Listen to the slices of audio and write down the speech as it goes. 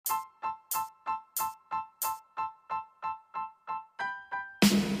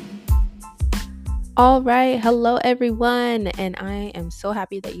All right, hello everyone, and I am so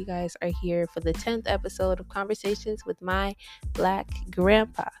happy that you guys are here for the 10th episode of Conversations with My Black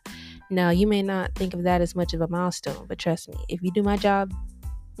Grandpa. Now, you may not think of that as much of a milestone, but trust me, if you do my job,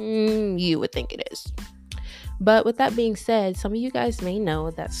 you would think it is. But with that being said, some of you guys may know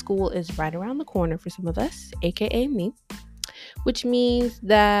that school is right around the corner for some of us, aka me, which means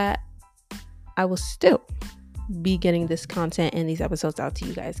that I will still be getting this content and these episodes out to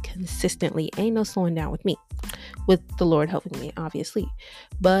you guys consistently. Ain't no slowing down with me, with the Lord helping me, obviously.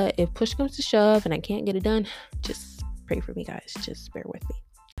 But if push comes to shove and I can't get it done, just pray for me, guys. Just bear with me.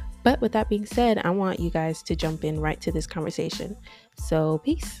 But with that being said, I want you guys to jump in right to this conversation. So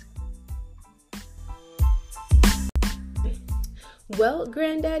peace. Well,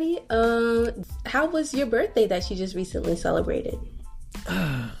 Granddaddy, how was your birthday that you just recently celebrated?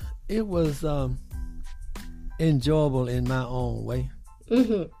 It was enjoyable in my own way.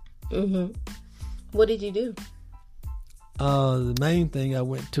 What did you do? The main thing, I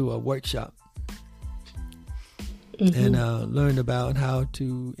went to a workshop and learned about how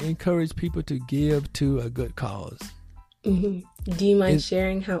to encourage people to give to a good cause. Do you mind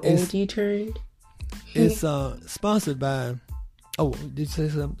sharing how old you turned? It's sponsored by... Oh, did you say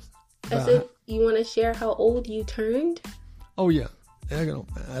something? I said, you want to share how old you turned? Oh, yeah. I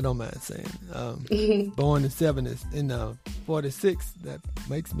don't mind saying. Born in 46, that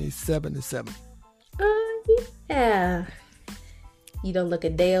makes me 77. Yeah. You don't look a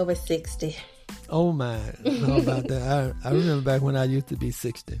day over 60. Oh, my. How about that? I remember back when I used to be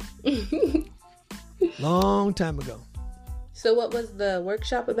 60. Long time ago. So what was the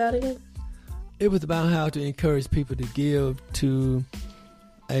workshop about again? It was about how to encourage people to give to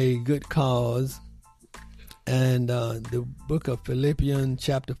a good cause. And the book of Philippians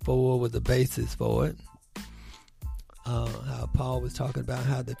chapter 4 was the basis for it. How Paul was talking about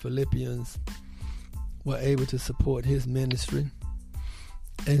how the Philippians were able to support his ministry.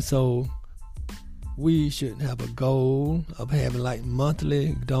 And so we should have a goal of having like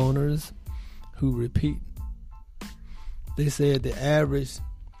monthly donors who repeat. They said the average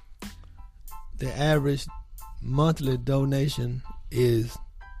monthly donation is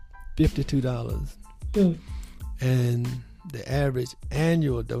 $52. And the average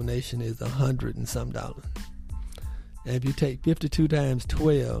annual donation is $100 and some dollars. And if you take 52 times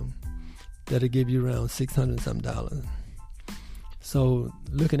 12, that'll give you around $600 and some dollars. So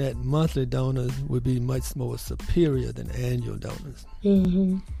looking at monthly donors would be much more superior than annual donors.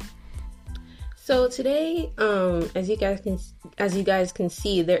 So today, as you guys can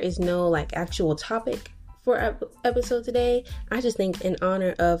see, there is no like actual topic for episode today. I just think in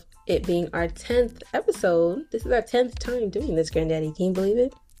honor of it being our 10th episode, this is our 10th time doing this, Granddaddy. Can you believe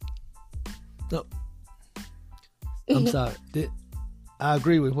it? No. I'm sorry. I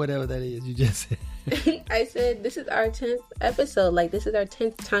agree with whatever that is you just said. I said this is our 10th episode. Like, this is our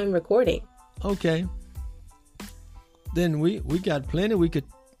 10th time recording. Okay. Then we got plenty we could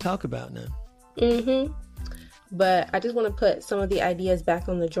talk about now. But I just want to put some of the ideas back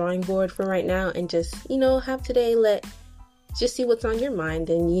on the drawing board for right now and just, have today just see what's on your mind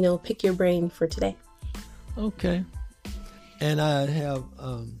and, pick your brain for today. Okay. And I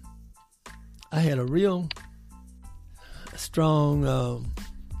had a real strong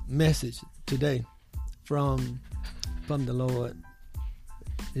message today from the Lord.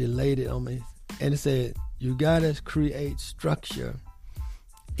 He laid it on me. And it said, you got to create structure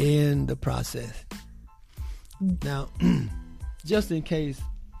in the process. Now, just in case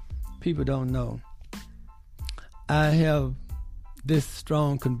people don't know, I have this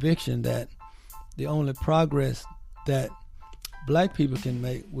strong conviction that the only progress that black people can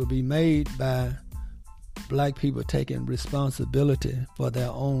make will be made by black people taking responsibility for their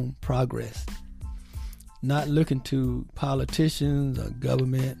own progress, not looking to politicians or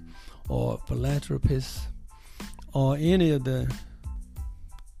government or philanthropists or any of the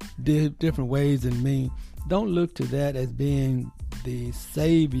different ways and means. Don't look to that as being the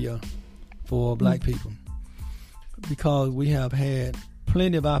savior for black people, because we have had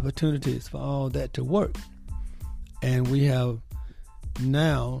plenty of opportunities for all that to work. And we have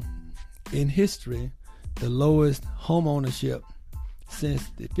now, in history, the lowest home ownership since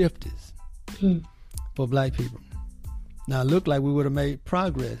the 50s for black people. Now, it looked like we would have made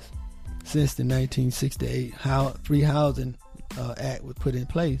progress since the 1968 Free Housing Act was put in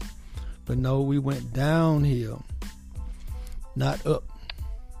place. But no, we went downhill, not up.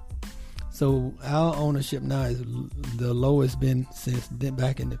 So our ownership now is the lowest been since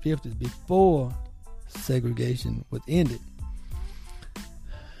back in the 50s, before segregation was ended.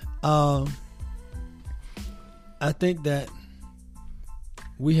 I think that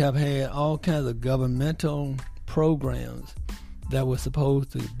we have had all kinds of governmental programs that were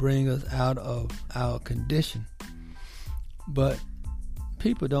supposed to bring us out of our condition. But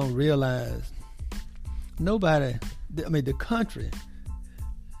people don't realize, the country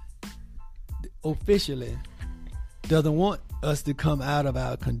officially doesn't want us to come out of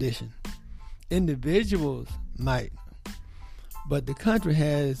our condition. Individuals might, but the country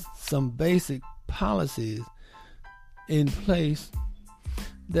has some basic policies in place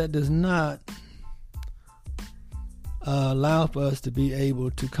that does not allow for us to be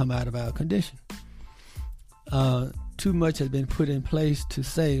able to come out of our condition. Too much has been put in place to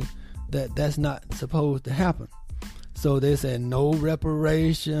say that that's not supposed to happen. So they said no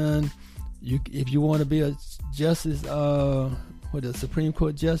reparation. If you want to be a justice, a Supreme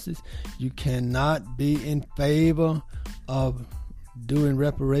Court justice, you cannot be in favor of doing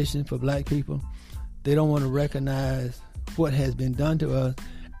reparations for black people. They don't want to recognize what has been done to us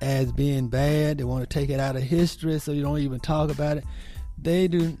as being bad. They want to take it out of history so you don't even talk about it. They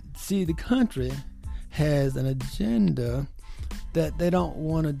do see the country has an agenda that they don't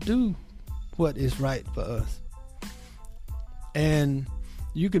want to do what is right for us. And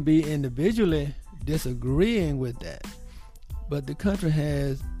you could be individually disagreeing with that, but the country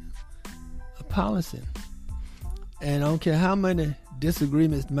has a policy. And I don't care how many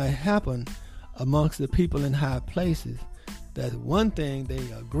disagreements may happen amongst the people in high places, that's one thing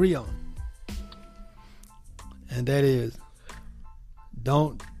they agree on. And that is,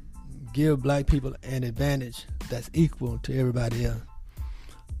 don't give black people an advantage that's equal to everybody else.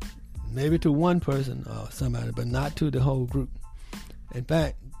 Maybe to one person or somebody, but not to the whole group. In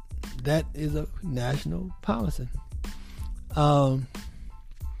fact, that is a national policy. Now,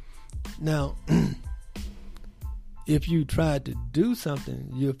 if you try to do something,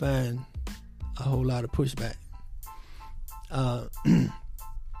 you'll find a whole lot of pushback.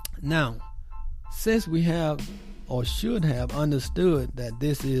 Now, since we have or should have understood that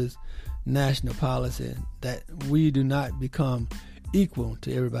this is national policy, that we do not become equal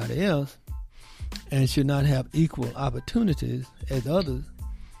to everybody else and should not have equal opportunities as others,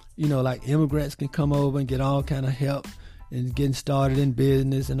 like immigrants can come over and get all kind of help and getting started in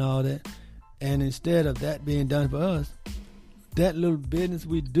business and all that. And instead of that being done for us, that little business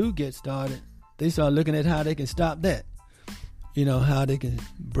we do get started, they start looking at how they can stop that. How they can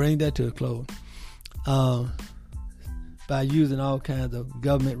bring that to a close by using all kinds of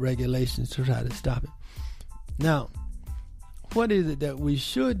government regulations to try to stop it. Now, what is it that we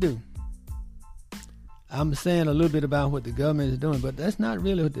should do? I'm saying a little bit about what the government is doing, but that's not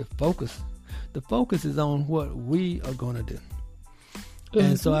really the focus. The focus is on what we are going to do. Mm-hmm.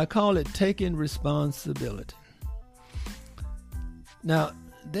 And so I call it taking responsibility. Now,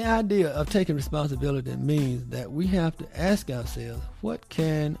 the idea of taking responsibility means that we have to ask ourselves, what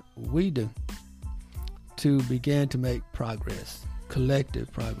can we do to begin to make progress,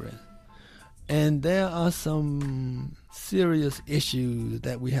 collective progress? And there are some serious issues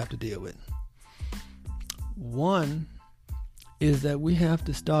that we have to deal with. One is that we have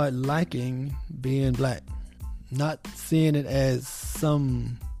to start liking being black, not seeing it as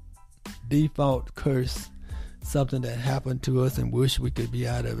some default curse, something that happened to us and wish we could be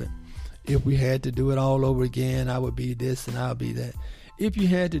out of it. If we had to do it all over again, I would be this and I'll be that. If you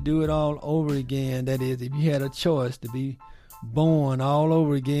had to do it all over again, that is, if you had a choice to be born all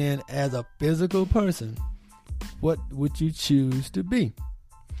over again as a physical person, what would you choose to be?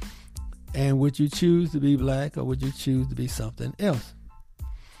 And would you choose to be black or would you choose to be something else?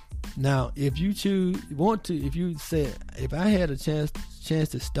 Now, if you if you said, if I had a chance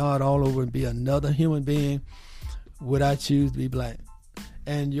to start all over and be another human being, would I choose to be black?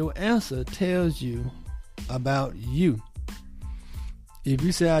 And your answer tells you about you. If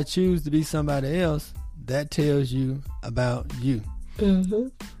you say I choose to be somebody else, that tells you about you. Mm-hmm.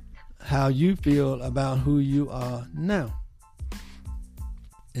 How you feel about who you are now.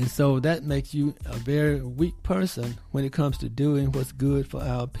 And so that makes you a very weak person when it comes to doing what's good for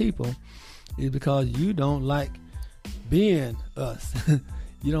our people, is because you don't like being us.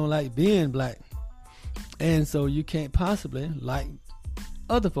 You don't like being black. And so you can't possibly like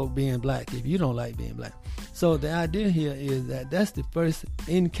other folk being black if you don't like being black. So the idea here is that that's the first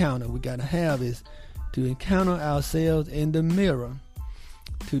encounter we got to have, is to encounter ourselves in the mirror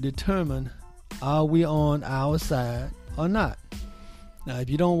to determine, are we on our side or not? Now, if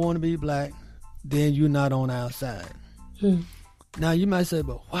you don't want to be black, then you're not on our side. Now, you might say,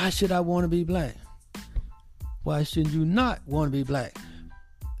 but why should I want to be black? Why shouldn't you not want to be black?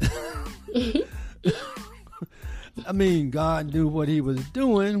 I mean, God knew what he was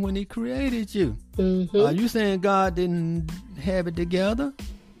doing when he created you. Mm-hmm. Are you saying God didn't have it together?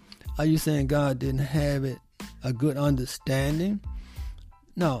 Are you saying God didn't have a good understanding?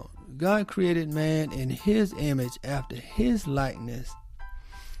 No, God created man in his image after his likeness.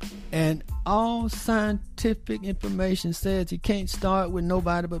 And all scientific information says he can't start with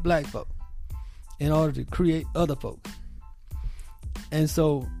nobody but black folk in order to create other folk. And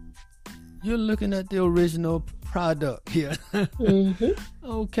so you're looking at the original product here. Mm-hmm.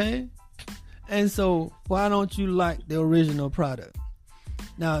 Okay. And so why don't you like the original product?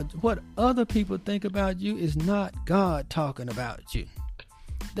 Now, what other people think about you is not God talking about you.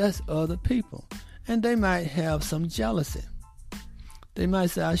 That's other people. And they might have some jealousy. They might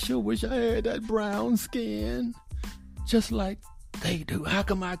say, I sure wish I had that brown skin just like they do. How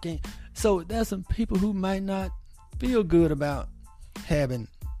come I can't? So there's some people who might not feel good about having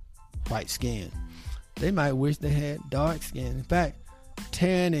white skin. They might wish they had dark skin. In fact,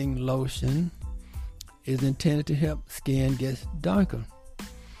 tanning lotion is intended to help skin get darker.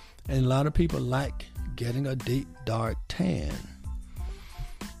 And a lot of people like getting a deep, dark tan.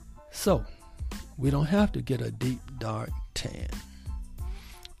 So we don't have to get a deep, dark tan.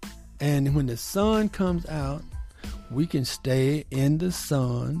 And when the sun comes out, we can stay in the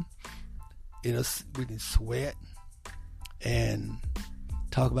sun. We can sweat and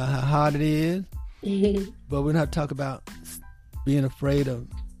talk about how hot it is. But we don't have to talk about being afraid of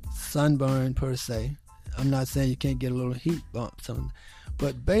sunburn per se. I'm not saying you can't get a little heat bump, something.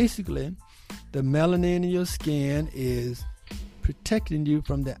 But basically, the melanin in your skin is protecting you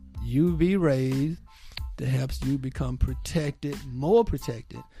from the UV rays that helps you become protected, more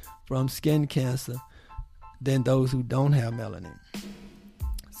protected from skin cancer than those who don't have melanin.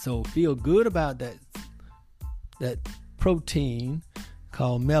 So feel good about that protein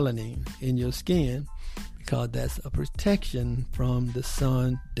called melanin in your skin, because that's a protection from the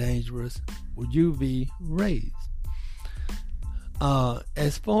sun dangerous UV rays.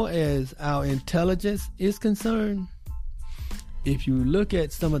 As far as our intelligence is concerned, if you look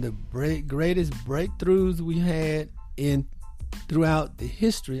at some of the greatest breakthroughs we had throughout the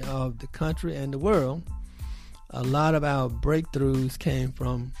history of the country and the world, a lot of our breakthroughs came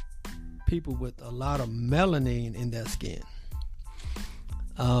from people with a lot of melanin in their skin.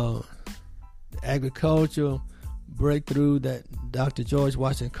 The agricultural breakthrough that Dr. George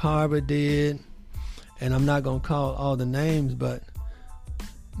Washington Carver did, and I'm not going to call all the names, but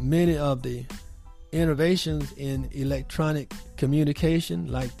many of the innovations in electronic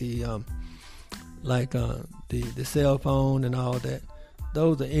communication, like the cell phone and all that,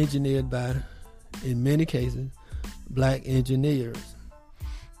 those are engineered by, in many cases, black engineers.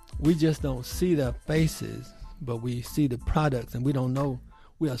 We just don't see their faces, but we see the products, and we don't know.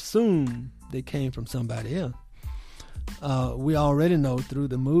 We assume they came from somebody else. We already know through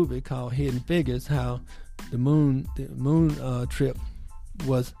the movie called Hidden Figures how the moon trip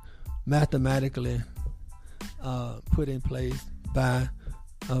was mathematically put in place by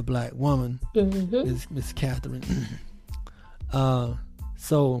a black woman, Miss Catherine.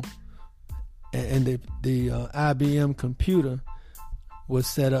 So, and the IBM computer was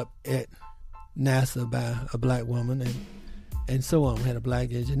set up at NASA by a black woman, and so on. We had a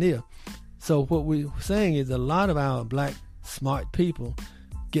black engineer. So what we're saying is a lot of our black smart people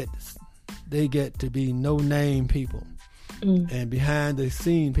get to be no-name people and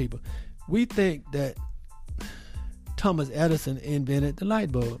behind-the-scene people. We think that Thomas Edison invented the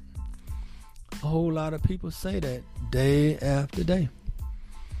light bulb. A whole lot of people say that day after day.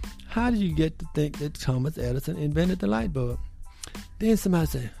 How did you get to think that Thomas Edison invented the light bulb? Then somebody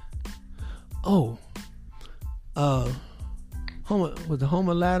said, Homer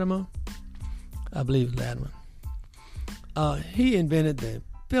Latimer? I believe Latimer. He invented the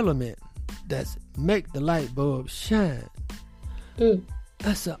filament that's make the light bulb shine.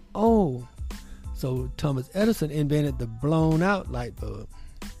 I said, so Thomas Edison invented the blown out light bulb,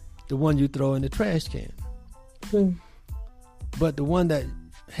 the one you throw in the trash can. But the one that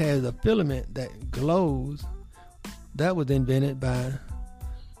has a filament that glows, that was invented by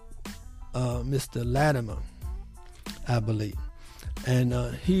Mr. Latimer, I believe. And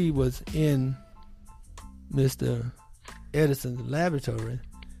he was in Mr. Edison's laboratory,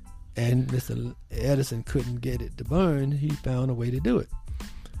 and Mr. Edison couldn't get it to burn. He found a way to do it.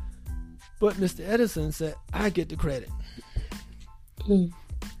 But Mr. Edison said, I get the credit. And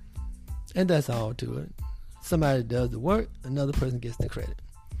that's all to it. Somebody does the work, another person gets the credit.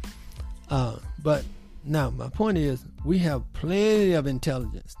 But now my point is, we have plenty of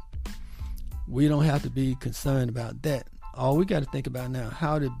intelligence. We don't have to be concerned about that. All we got to think about now,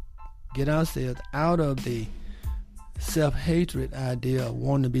 how to get ourselves out of the self-hatred idea of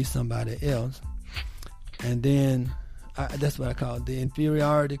wanting to be somebody else, and then that's what I call it, the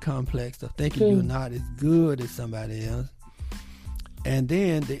inferiority complex of thinking you're not as good as somebody else. And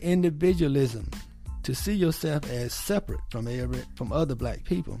then the individualism, to see yourself as separate from other black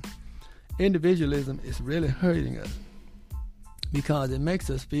people. Individualism is really hurting us because it makes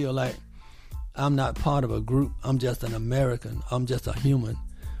us feel like I'm not part of a group. I'm just an American. I'm just a human.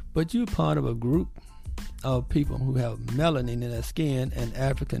 But you're part of a group of people who have melanin in their skin and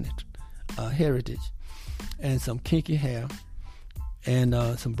African heritage and some kinky hair and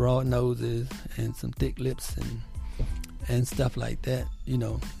some broad noses and some thick lips and stuff like that,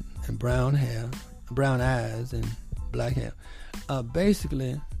 and brown hair, brown eyes and black hair.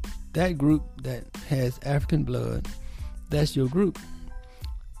 Basically, that group that has African blood, that's your group.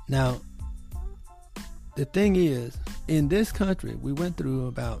 Now, the thing is, in this country, we went through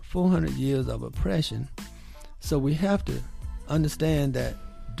about 400 years of oppression, so we have to understand that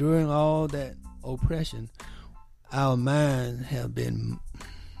during all that oppression, our minds have been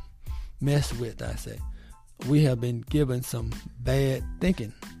messed with, I say. We have been given some bad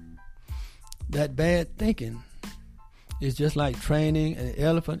thinking. That bad thinking is just like training an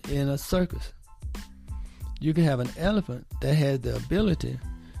elephant in a circus. You can have an elephant that has the ability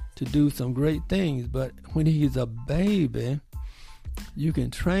to do some great things, but when he's a baby, you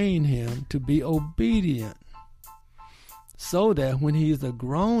can train him to be obedient so that when he's a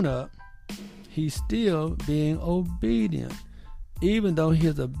grown-up, he's still being obedient, even though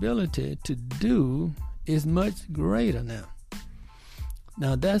his ability to do is much greater now.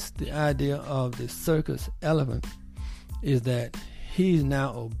 Now that's the idea of the circus elephant, is that he's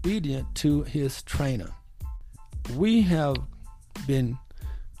now obedient to his trainer. We've been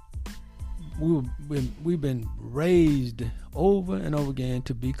raised over and over again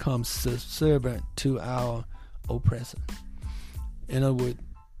to become subservient to our oppressor. In other words,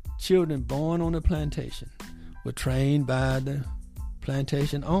 children born on a plantation were trained by the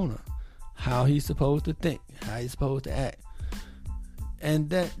plantation owner how he's supposed to think, how he's supposed to act. And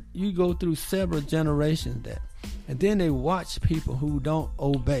that you go through several generations that. And then they watch people who don't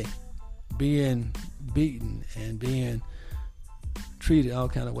obey being beaten and being treated all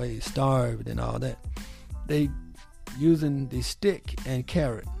kind of ways, starved and all that. They using the stick and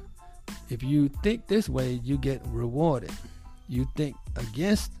carrot. If you think this way, you get rewarded. You think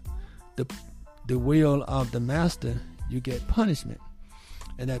against the will of the master, you get punishment.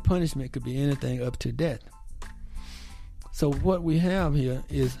 And that punishment could be anything up to death. So what we have here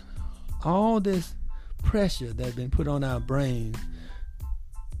is all this pressure that's been put on our brains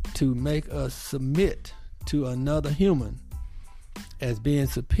to make us submit to another human as being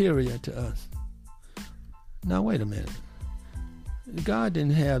superior to us. Now wait a minute. God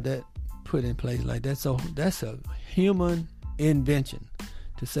didn't have that put in place like that. So that's a human invention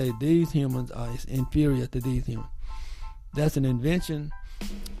to say these humans are inferior to these humans. That's an invention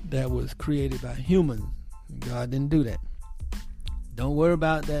that was created by humans. God didn't do that. Don't worry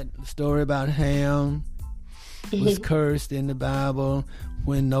about that story about Ham was cursed in the Bible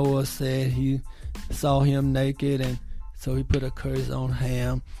when Noah said he saw him naked, and so he put a curse on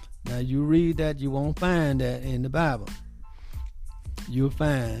Ham. Now you read that, you won't find that in the Bible. You'll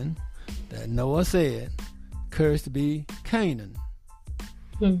find that Noah said, cursed be Canaan.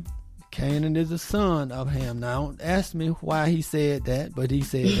 Canaan is the son of Ham. Now don't ask me why he said that, but he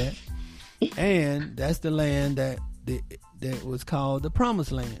said that. And that's the land that was called the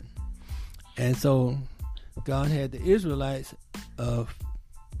Promised Land. And so God had the Israelites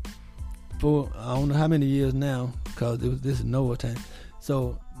for I don't know how many years now, because this is Noah time.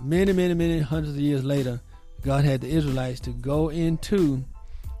 So many hundreds of years later, God had the Israelites to go into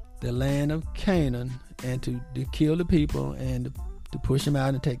the land of Canaan and to kill the people and to push them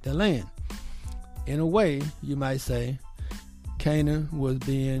out and take their land. In a way, you might say, Canaan was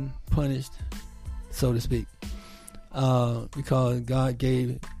being punished, so to speak, because God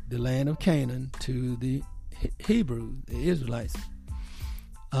gave the land of Canaan to the Hebrews, the Israelites.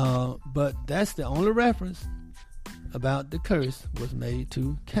 But that's the only reference about the curse was made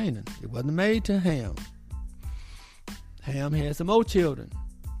to Canaan. It wasn't made to Ham. Ham had some more children,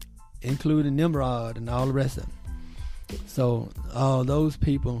 including Nimrod and all the rest of them. So all those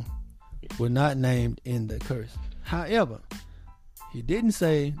people were not named in the curse. However, he didn't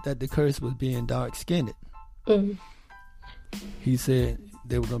say that the curse was being dark-skinned. He said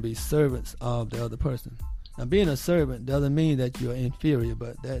they were going to be servants of the other person. Now, being a servant doesn't mean that you're inferior,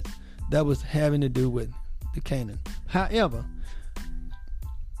 but that was having to do with the Canaan. However,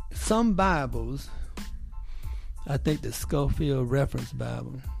 some Bibles, I think the Schofield Reference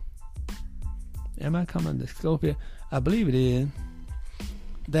Bible, am I coming to Schofield? I believe it is,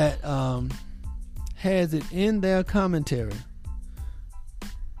 that has it in their commentary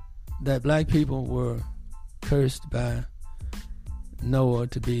that black people were cursed by Noah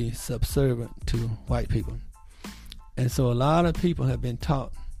to be subservient to white people. And so a lot of people have been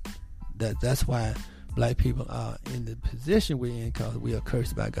taught that that's why black people are in the position we're in, because we are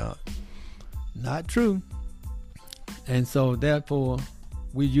cursed by God. Not true. And so therefore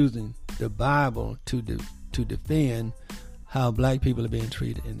we're using the Bible to defend how black people are being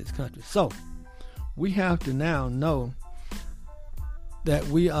treated in this country. So we have to now know that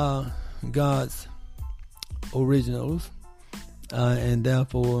we are God's originals, and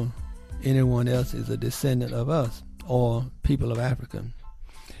therefore anyone else is a descendant of us or people of Africa.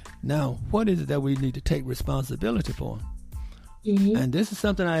 Now, what is it that we need to take responsibility for? Mm-hmm. And this is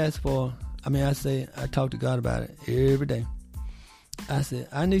something I ask for. I talk to God about it every day. I said,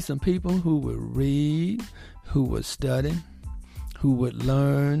 I need some people who would read, who would study, who would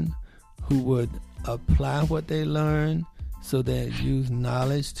learn, who would apply what they learn, so they use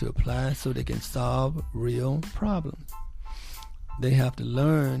knowledge to apply so they can solve real problems. They have to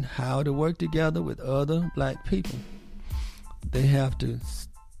learn how to work together with other black people. They have to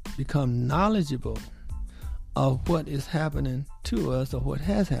become knowledgeable of what is happening to us or what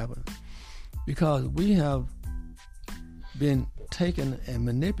has happened, because we have been taken and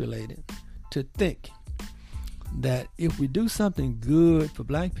manipulated to think that if we do something good for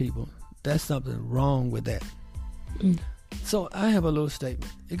black people, that's something wrong with that. So I have a little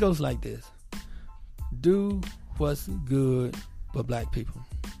statement. It goes like this: do what's good for black people.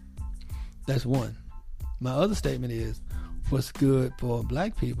 That's one. My other statement is, what's good for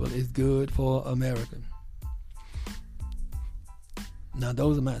black people is good for America. Now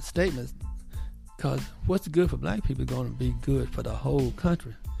those are my statements, because what's good for black people is going to be good for the whole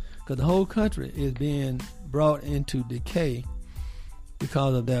country, because the whole country is being brought into decay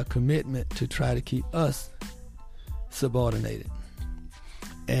because of their commitment to try to keep us subordinated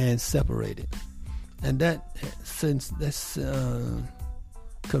and separated. And that, since this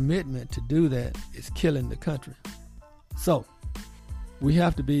commitment to do that is killing the country. So we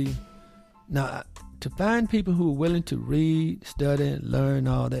have to be, now to find people who are willing to read, study, learn,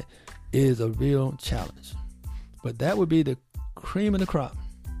 all that is a real challenge. But that would be the cream of the crop.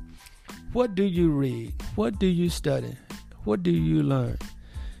 What do you read? What do you study? What do you learn?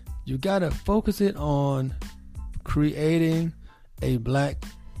 You got to focus it on creating a black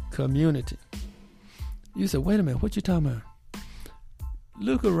community. You say, wait a minute, what you talking about?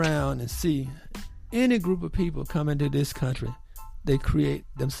 Look around and see any group of people come into this country, they create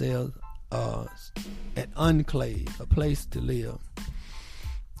themselves an enclave, a place to live,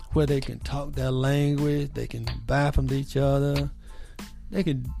 where they can talk their language, they can buy from each other, they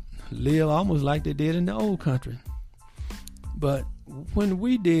can live almost like they did in the old country. But when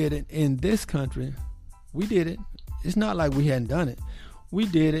we did it in this country, we did it. It's not like we hadn't done it. We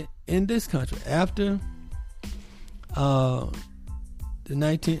did it in this country. After the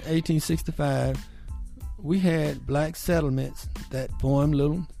 1865, we had black settlements that formed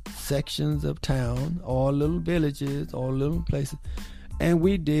little sections of town, or little villages, or little places, and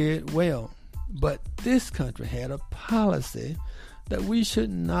we did well. But this country had a policy that we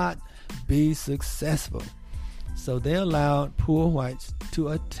should not be successful. So they allowed poor whites to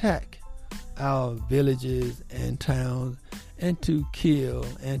attack our villages and towns, and to kill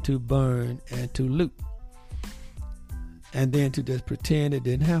and to burn and to loot, and then to just pretend it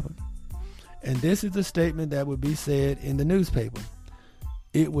didn't happen. And this is a statement that would be said in the newspaper.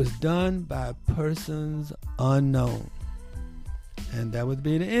 It was done by persons unknown. And that would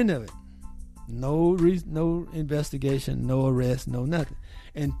be the end of it. No investigation, no arrest, no nothing.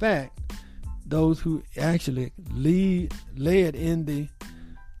 In fact, those who actually led in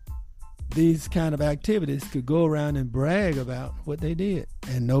these kind of activities could go around and brag about what they did,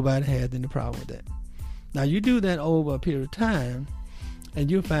 and nobody had any problem with that. Now you do that over a period of time, and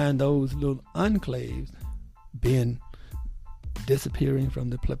you'll find those little enclaves disappearing from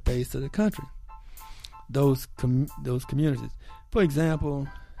the face of the country. Those communities. For example,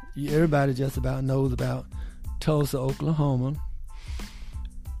 everybody just about knows about Tulsa, Oklahoma,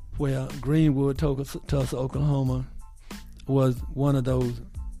 where Greenwood, Tulsa, Oklahoma was one of those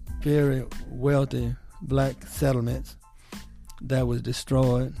very wealthy black settlements that was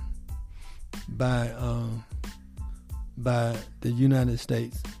destroyed by the United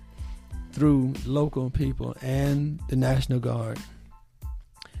States through local people and the National Guard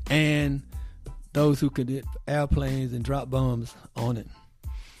and those who could hit airplanes and drop bombs on it.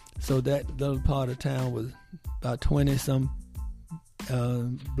 So that little part of town was about 20-some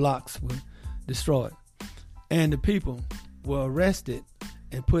blocks were destroyed. And the people were arrested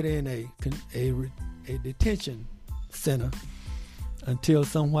and put in a a detention center until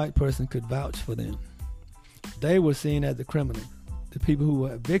some white person could vouch for them. They were seen as the criminals. The people who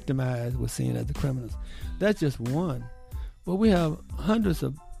were victimized were seen as the criminals. That's just one. But we have hundreds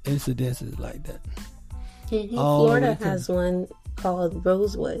of incidences like that. Mm-hmm. Florida has one called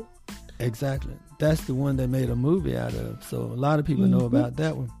Rosewood. Exactly. That's the one they made a movie out of. So a lot of people know about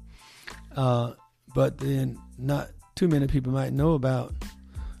that one. But then not too many people might know about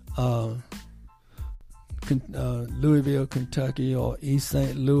Louisville, Kentucky, or East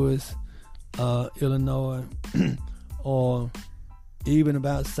St. Louis, Illinois, or even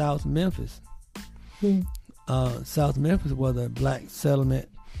about South Memphis. South Memphis was a black settlement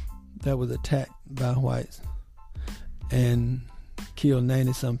that was attacked by whites and killed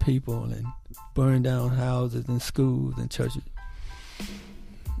 90-some people and burned down houses and schools and churches.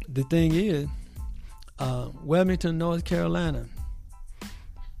 The thing is, Wilmington, North Carolina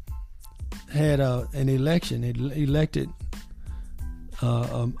had an election. It elected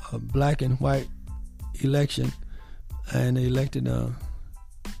a black and white election, and they elected a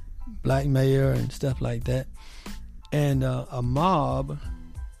black mayor and stuff like that. And a mob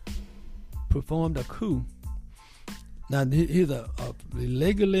performed a coup. Now, here's a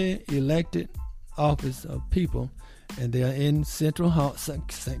legally elected office of people, and they are in City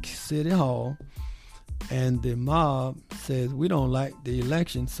Hall, and the mob says, we don't like the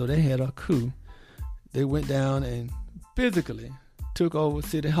election, so they had a coup. They went down and physically took over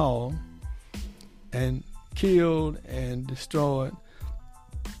City Hall and killed and destroyed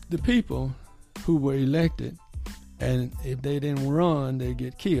the people who were elected, and if they didn't run, they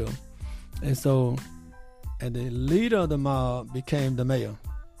get killed. And the leader of the mob became the mayor.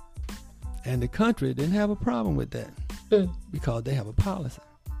 And the country didn't have a problem with that because they have a policy.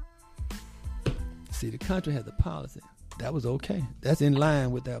 See, the country has a policy. That was okay. That's in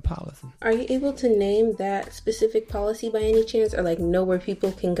line with their policy. Are you able to name that specific policy by any chance, or know where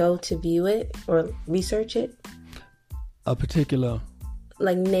people can go to view it or research it? A particular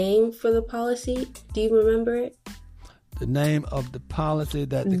name for the policy? Do you remember it? The name of the policy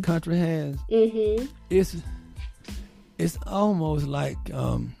that the country has? Mm-hmm. It's almost like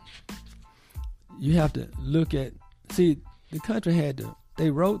you have to look at... See, the country they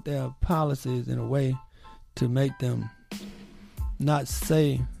wrote their policies in a way to make them not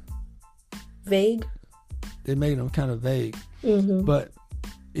say... Vague? They made them kind of vague. Mm-hmm. But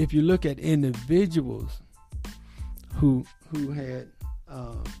if you look at individuals who had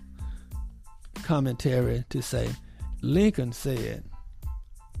commentary to say, Lincoln said...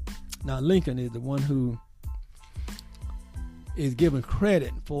 Now, Lincoln is the one who is given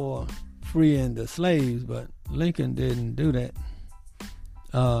credit for freeing the slaves, but Lincoln didn't do that.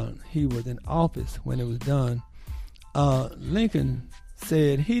 He was in office when it was done. Lincoln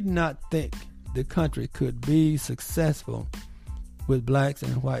said he did not think the country could be successful with blacks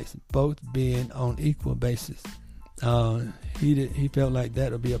and whites both being on equal basis. He felt like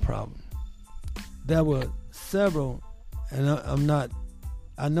that would be a problem. There were several, and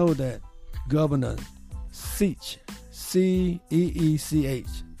I know that Governor Ceech, C-E-E-C-H,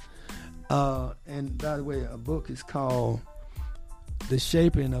 and by the way, a book is called The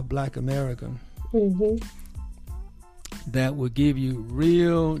Shaping of Black America, that will give you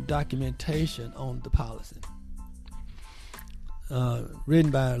real documentation on the policy.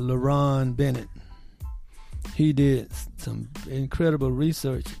 Written by Lerone Bennet. He did some incredible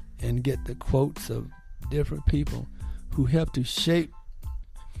research and get the quotes of different people who helped to shape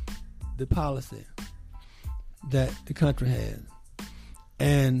the policy that the country has.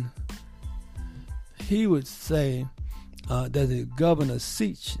 And he would say that the Governor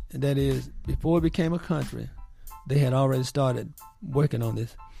Ceech, that is, before it became a country, they had already started working on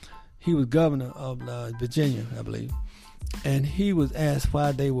this. He was governor of Virginia, I believe. And he was asked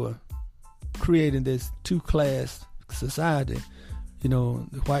why they were creating this two-class society, the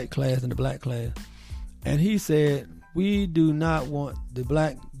white class and the black class. And he said, we do not want the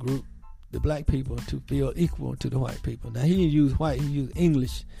black group, the black people, to feel equal to the white people. Now, he didn't use white, he used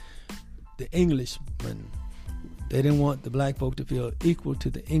English, the Englishman. They didn't want the black folk to feel equal to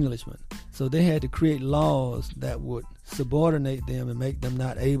the Englishman. So they had to create laws that would subordinate them and make them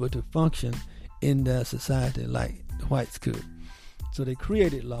not able to function in their society like the whites could. So they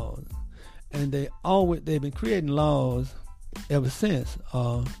created laws. And they've been creating laws ever since,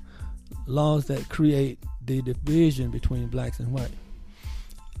 laws that create the division between blacks and whites.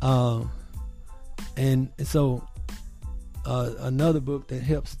 And so another book that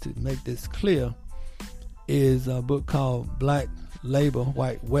helps to make this clear is a book called Black Labor,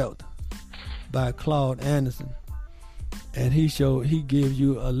 White Wealth by Claude Anderson. and he gives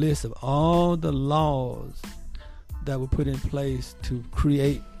you a list of all the laws that were put in place to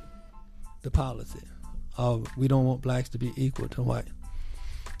create the policy of we don't want blacks to be equal to white.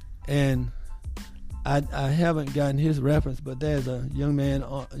 And I haven't gotten his reference, but there's a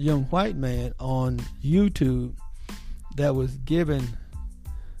young white man on YouTube that was given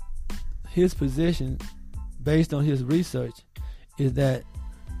his position based on his research is that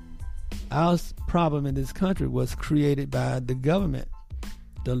our problem in this country was created by the government,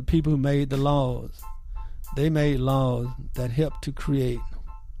 the people who made the laws. They made laws that helped to create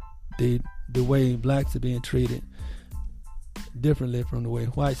the way blacks are being treated differently from the way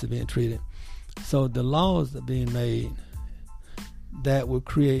whites are being treated. So the laws are being made that will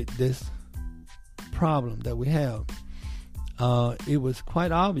create this problem that we have. It was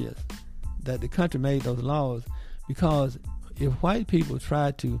quite obvious that the country made those laws because if white people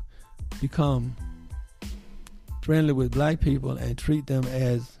tried to become friendly with black people and treat them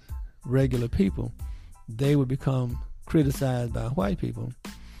as regular people, they would become criticized by white people.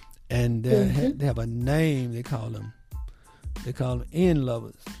 And they have a name they call them. They call them end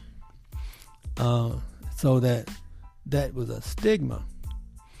lovers. So that was a stigma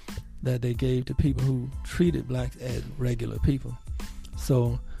that they gave to people who treated blacks as regular people.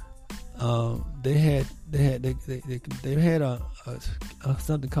 So they had a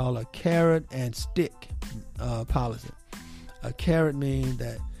something called a carrot and stick policy. A carrot means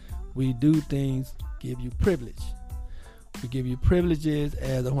that we do things, give you privilege. We give you privileges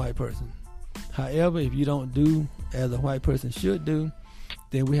as a white person. However, if you don't do as a white person should do,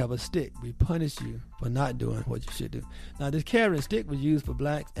 then we have a stick. We punish you for not doing what you should do. Now, this carrot and stick was used for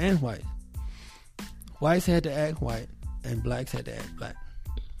blacks and whites. Whites had to act white, and blacks had to act black.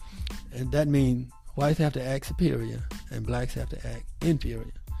 And that means whites have to act superior, and blacks have to act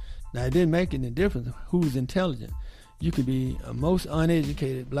inferior. Now, it didn't make any difference who's intelligent. You could be a most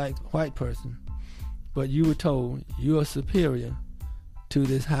uneducated white person, but you were told you are superior to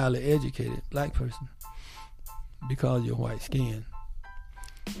this highly educated black person because of your white skin.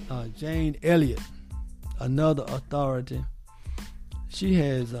 Jane Elliot, another authority, she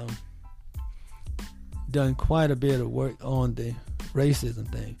has done quite a bit of work on the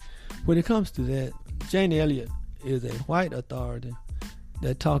racism thing. When it comes to that, Jane Elliot is a white authority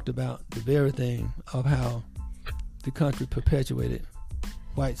that talked about the very thing of how the country perpetuated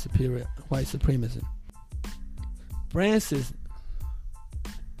white supremacy. Francis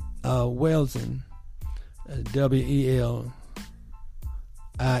Welsing, Welling,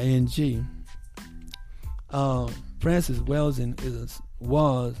 Frances Welsing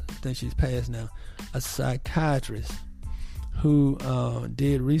was, I think she's passed now, a psychiatrist who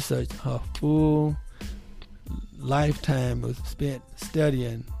did research. Her full lifetime was spent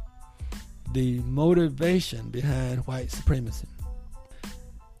studying the motivation behind white supremacy.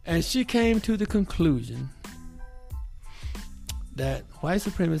 And she came to the conclusion that white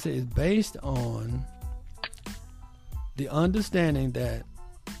supremacy is based on the understanding that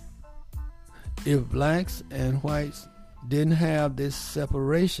if blacks and whites didn't have this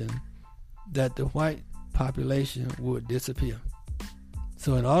separation, that the white population would disappear.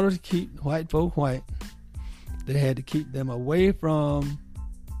 So in order to keep white folk white, they had to keep them away from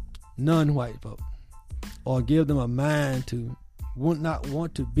non-white folk, or give them a mind to not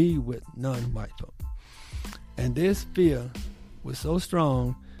want to be with non-white folk. And this fear was so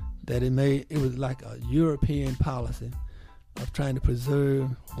strong that it was like a European policy of trying to preserve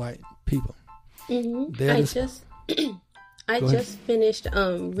white people. Mm-hmm. I just finished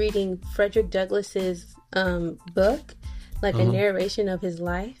reading Frederick Douglass's book, like a narration of his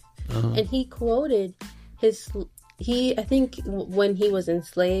life, and he quoted I think when he was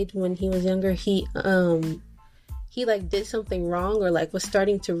enslaved, when he was younger, he like did something wrong, or like was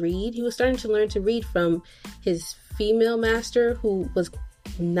starting to read. He was starting to learn to read from his female master, who was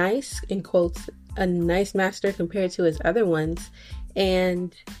nice, in quotes, a nice master compared to his other ones.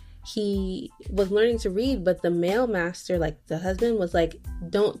 And he was learning to read, but the male master, like the husband, was like,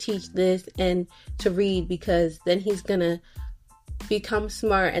 don't teach this and to read, because then he's gonna become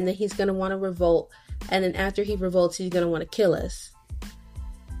smart, and then he's gonna want to revolt, and then after he revolts, he's gonna want to kill us.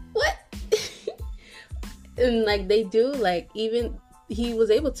 What? And like they do, like even he was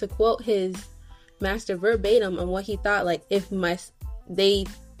able to quote his master verbatim on what he thought, like if my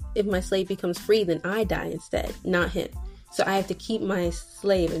slave becomes free, then I die instead, not him. So I have to keep my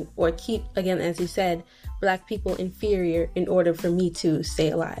slave, or keep, again, as you said, black people inferior in order for me to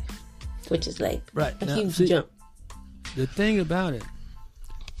stay alive, which is like a huge jump. The thing about it,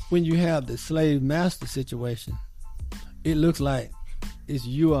 when you have the slave master situation, it looks like it's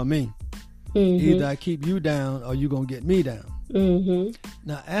you or me. Either I keep you down or you're going to get me down.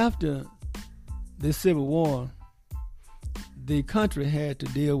 Now, after the Civil War, the country had to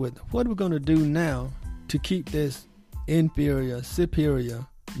deal with what we're going to do now to keep this inferior, superior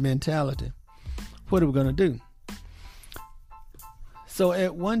mentality. What are we going to do? So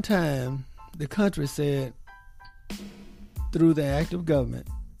at one time, the country said, through the act of government,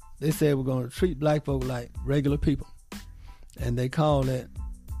 they said we're going to treat black folk like regular people. And they called it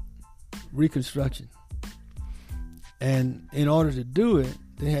Reconstruction. And in order to do it,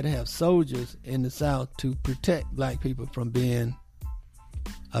 they had to have soldiers in the South to protect black people from being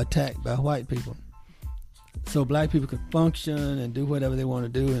attacked by white people. So black people could function and do whatever they want to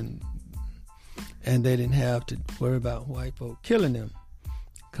do, and they didn't have to worry about white folk killing them,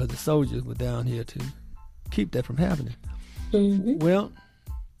 because the soldiers were down here to keep that from happening. Well,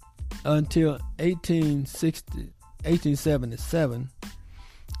 until 1877,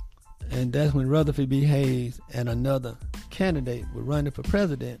 and that's when Ruthord B. Hayes and another candidate were running for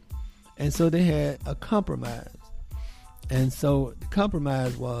president, and so they had a compromise. And so the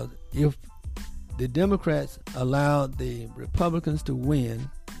compromise was, if the Democrats allowed the Republicans to win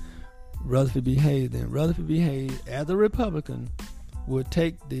Ruthord B. Hayes, then Ruthord B. Hayes, as a Republican, would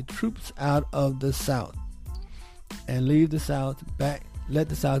take the troops out of the South and leave the South back, let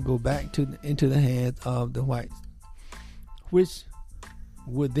the South go back into the hands of the whites, which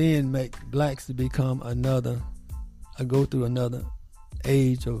would then make blacks to become go through another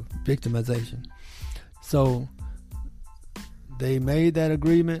age of victimization. So they made that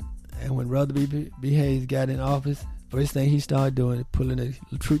agreement, and when Ruthord B. Hayes got in office, first thing he started doing is pulling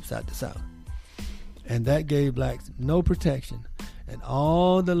the troops out the South. And that gave blacks no protection. And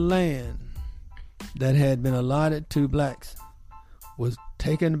all the land that had been allotted to blacks was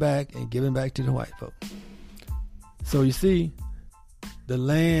taken back and given back to the white folk. So you see, the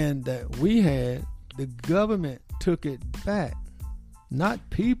land that we had, the government took it back. Not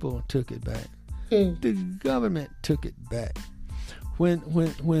people took it back. The government took it back. When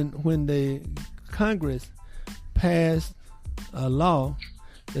the Congress passed a law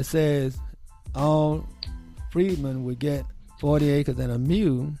that says all freedmen would get 40 acres and a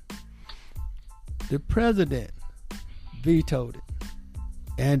mule, the president vetoed it,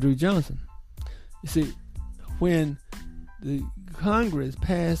 Andrew Johnson. You see, when the Congress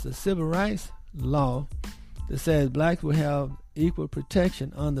passed a civil rights law that says blacks will have equal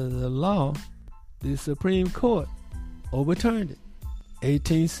protection under the law, the Supreme Court overturned it.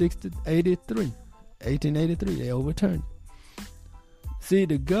 1883, they overturned it. See,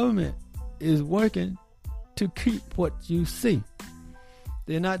 the government is working to keep what you see.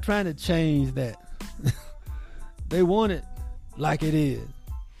 They're not trying to change that. They want it like it is.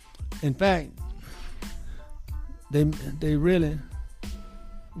 In fact, they really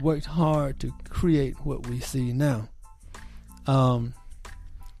worked hard to create what we see now,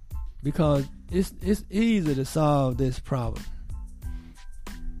 because it's easy to solve this problem.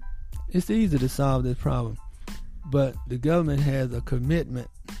 It's easy to solve this problem, but the government has a commitment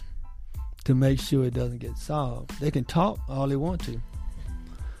to make sure it doesn't get solved. They can talk all they want to.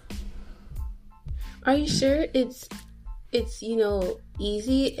 Are you sure it's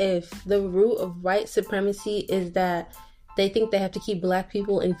easy if the root of white supremacy is that they think they have to keep black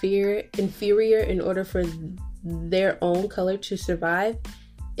people inferior in order for their own color to survive?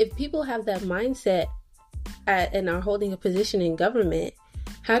 If people have that mindset and are holding a position in government,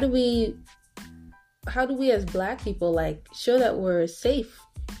 how do we as black people show that we're safe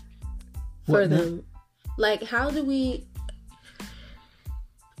for them? How do we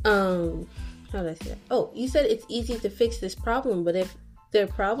how did I say that? Oh, you said it's easy to fix this problem, but if their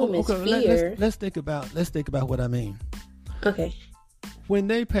problem is fear, let's think about what I mean. Okay. When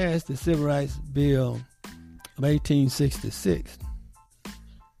they passed the Civil Rights Bill of 1866,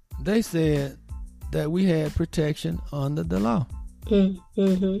 they said that we had protection under the law.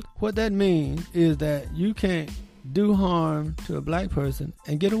 Mm-hmm. What that means is that you can't do harm to a black person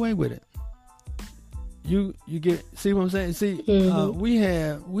and get away with it. You see what I'm saying? See, we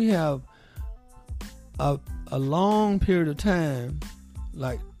have a long period of time,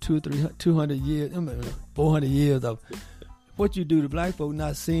 like 200 years, 400 years of what you do to black folk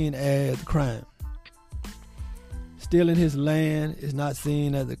not seen as a crime. Stealing his land is not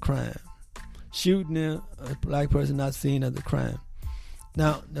seen as a crime. Shooting a black person not seen as a crime.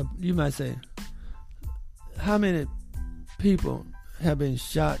 Now you might say, how many people have been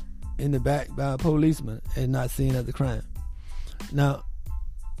shot in the back by a policeman and not seen as a crime? Now,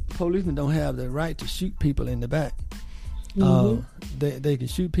 policemen don't have the right to shoot people in the back. They can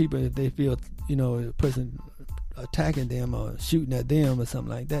shoot people if they feel a person attacking them or shooting at them or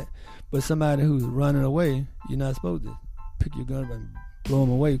something like that. But somebody who's running away, you're not supposed to pick your gun up and blow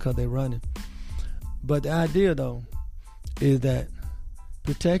them away because they're running. But the idea, though, is that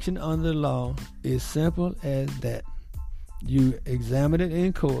protection under the law is simple as that. You examine it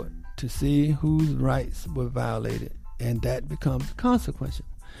in court to see whose rights were violated, and that becomes consequential.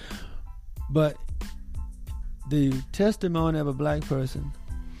 But the testimony of a black person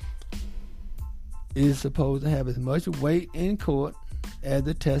is supposed to have as much weight in court as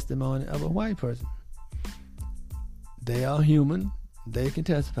the testimony of a white person. They are human. They can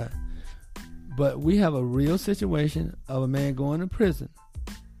testify. But we have a real situation of a man going to prison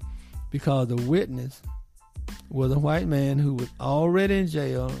because the witness was a white man who was already in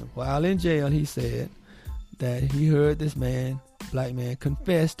jail. While in jail, he said that he heard this man, black man,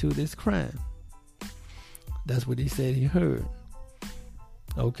 confess to this crime. That's what he said he heard.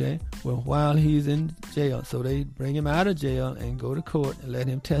 Okay, well, while he's in jail, so they bring him out of jail and go to court and let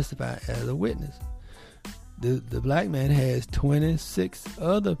him testify as a witness. The black man has 26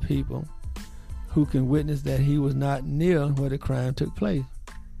 other people who can witness that he was not near where the crime took place.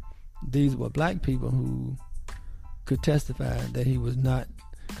 These were black people who could testify that he was not,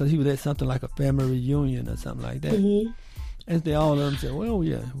 because he was at something like a family reunion or something like that. Mm-hmm. And they all of them said, well,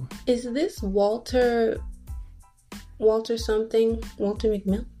 yeah. Is this Walter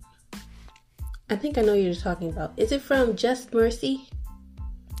McMillan? I think I know what you're talking about. Is it from Just Mercy?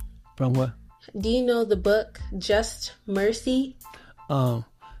 From what? Do you know the book Just Mercy?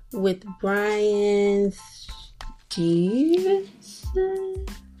 With Brian Stevenson?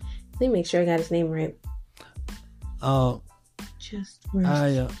 Let me make sure I got his name right. Just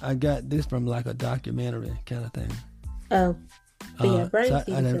Mercy. I got this from like a documentary kind of thing. Oh. But yeah, Brian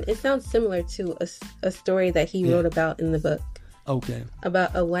Stevenson. It sounds similar to a story that he wrote about in the book. Okay.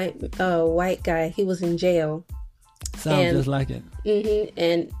 About a white guy. He was in jail. Sounds just like it. Mm-hmm.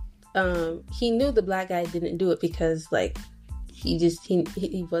 And he knew the black guy didn't do it because like he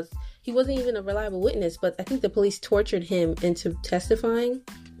wasn't even a reliable witness. But I think the police tortured him into testifying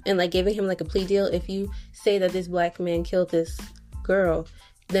and like giving him like a plea deal. If you say that this black man killed this girl,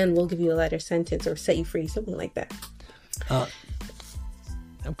 then we'll give you a lighter sentence or set you free, something like that.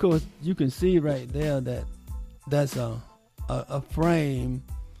 Of course, you can see right there that that's a frame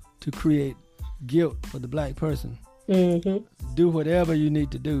to create guilt for the black person. Mm-hmm. Do whatever you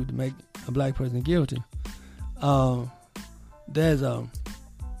need to do to make a black person guilty. There's a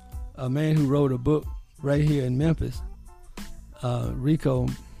man who wrote a book right here in Memphis, Rico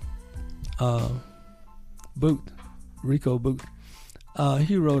Booth.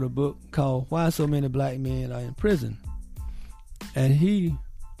 He wrote a book called Why So Many Black Men Are in Prison. And he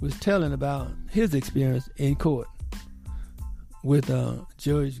was telling about his experience in court with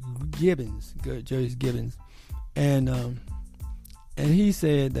Judge Gibbons. And he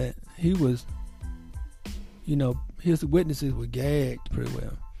said that he was, his witnesses were gagged pretty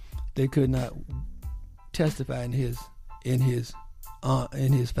well. They could not testify in his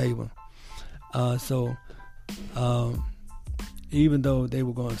favor. So even though they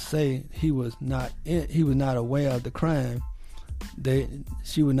were going to say he was not aware of the crime,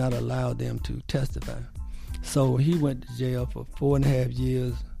 she would not allow them to testify. So he went to jail for 4.5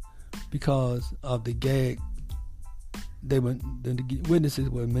 years because of the gag. The witnesses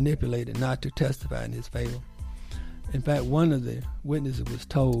were manipulated not to testify in his favor. In fact, one of the witnesses was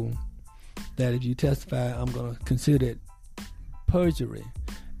told that if you testify, I'm going to consider it perjury,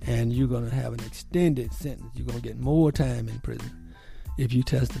 and you're going to have an extended sentence. You're going to get more time in prison if you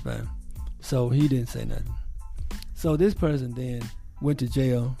testify. So he didn't say nothing. So this person then went to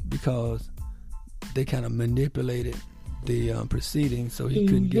jail because they kind of manipulated the proceedings, so he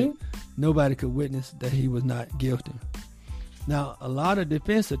couldn't nobody could witness that he was not guilty. Now, a lot of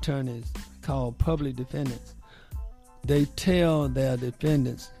defense attorneys called public defendants, they tell their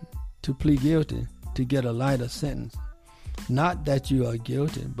defendants to plead guilty to get a lighter sentence. Not that you are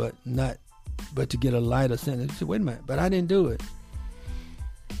guilty, but to get a lighter sentence. You say, wait a minute, but I didn't do it.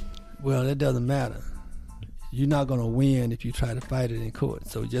 Well, it doesn't matter. You're not going to win if you try to fight it in court,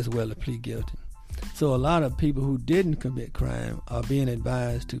 so just well to plead guilty. So a lot of people who didn't commit crime are being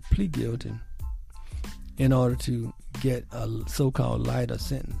advised to plead guilty in order to get a so-called lighter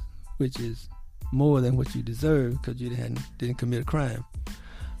sentence, which is more than what you deserve because you didn't commit a crime.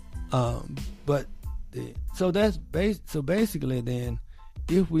 So basically then,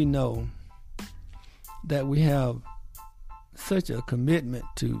 if we know that we have such a commitment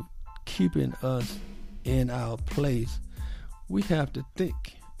to keeping us in our place, we have to think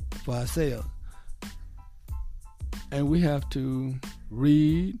for ourselves. And we have to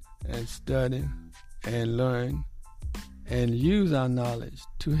read and study and learn and use our knowledge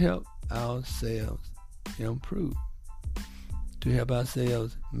to help ourselves improve, to help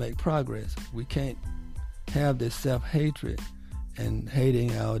ourselves make progress. We can't have this self-hatred and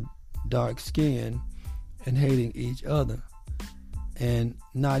hating our dark skin and hating each other and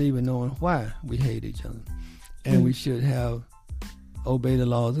not even knowing why we hate each other. And we should obey the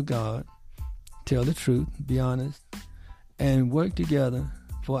laws of God, tell the truth, be honest, and work together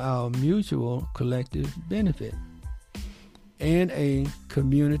for our mutual collective benefit in a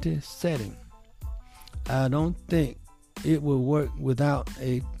community setting. I don't think it will work without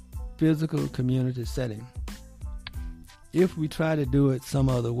a physical community setting. If we try to do it some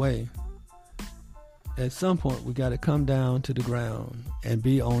other way, at some point we got to come down to the ground and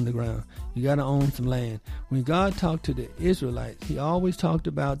be on the ground. You got to own some land. When God talked to the Israelites, he always talked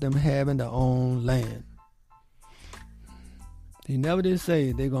about them having their own land. He never did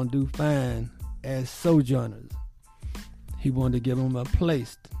say they're going to do fine as sojourners. He wanted to give them a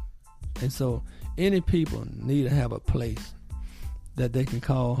place. And so any people need to have a place that they can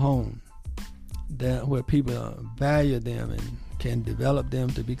call home, that where people value them and can develop them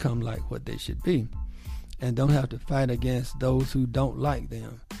to become like what they should be, and don't have to fight against those who don't like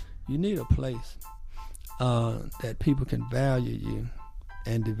them. You need a place that people can value you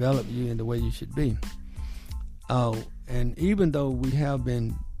and develop you in the way you should be. And even though we have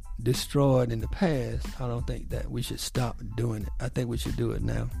been destroyed in the past, I don't think that we should stop doing it. I think we should do it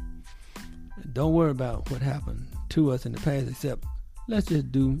now. Don't worry about what happened to us in the past, except let's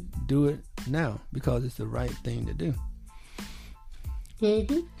just do it now because it's the right thing to do.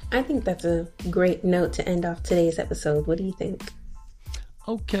 I think that's a great note to end off today's episode. What do you think?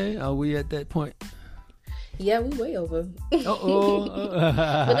 Okay, are we at that point? Yeah, we way over. But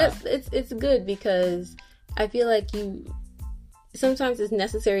it's good because I feel like sometimes it's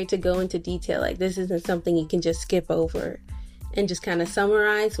necessary to go into detail. Like, this isn't something you can just skip over and just kind of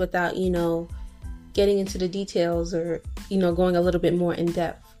summarize without, getting into the details or, going a little bit more in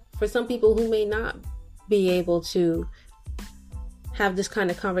depth. For some people who may not be able to have this kind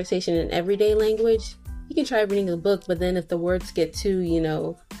of conversation in everyday language, you can try reading a book, but then if the words get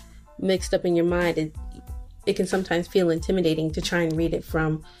too, mixed up in your mind, it can sometimes feel intimidating to try and read it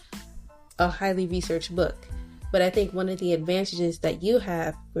from a highly researched book. But I think one of the advantages that you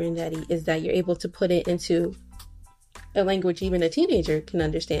have, Granddaddy, is that you're able to put it into a language even a teenager can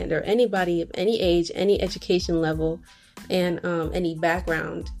understand, or anybody of any age, any education level, and any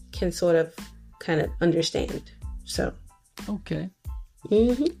background can sort of kind of understand. So. Okay.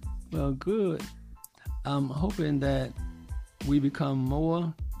 Well, good. I'm hoping that we become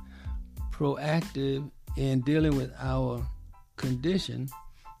more proactive in dealing with our condition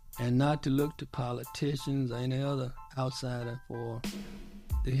and not to look to politicians or any other outsider for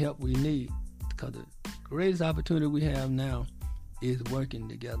the help we need, because the greatest opportunity we have now is working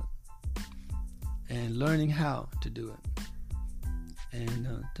together and learning how to do it,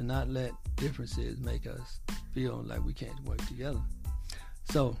 and to not let differences make us feel like we can't work together.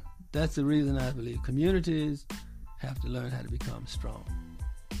 So that's the reason I believe communities have to learn how to become strong,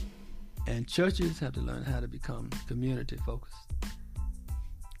 and churches have to learn how to become community focused.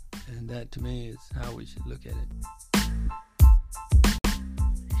 And that, to me, is how we should look at it.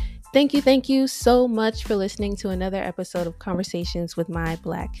 Thank you so much for listening to another episode of Conversations with My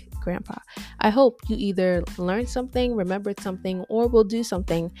Black Grandpa. I hope you either learned something, remembered something, or will do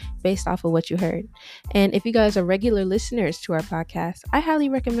something based off of what you heard. And if you guys are regular listeners to our podcast, I highly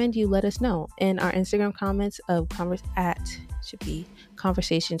recommend you let us know in our Instagram comments of should be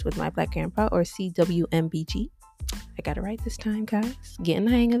Conversations with My Black Grandpa, or CWMBG. I got it right this time, guys. Getting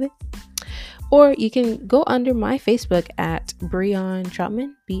the hang of it. Or you can go under my Facebook at Breon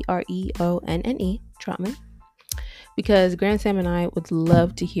Troutman, BREONNE Troutman, because Grand Sam and I would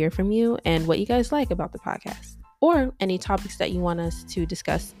love to hear from you and what you guys like about the podcast, or any topics that you want us to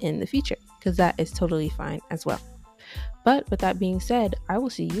discuss in the future, because that is totally fine as well. But with that being said, I will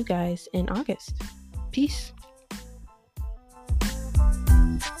see you guys in August. Peace.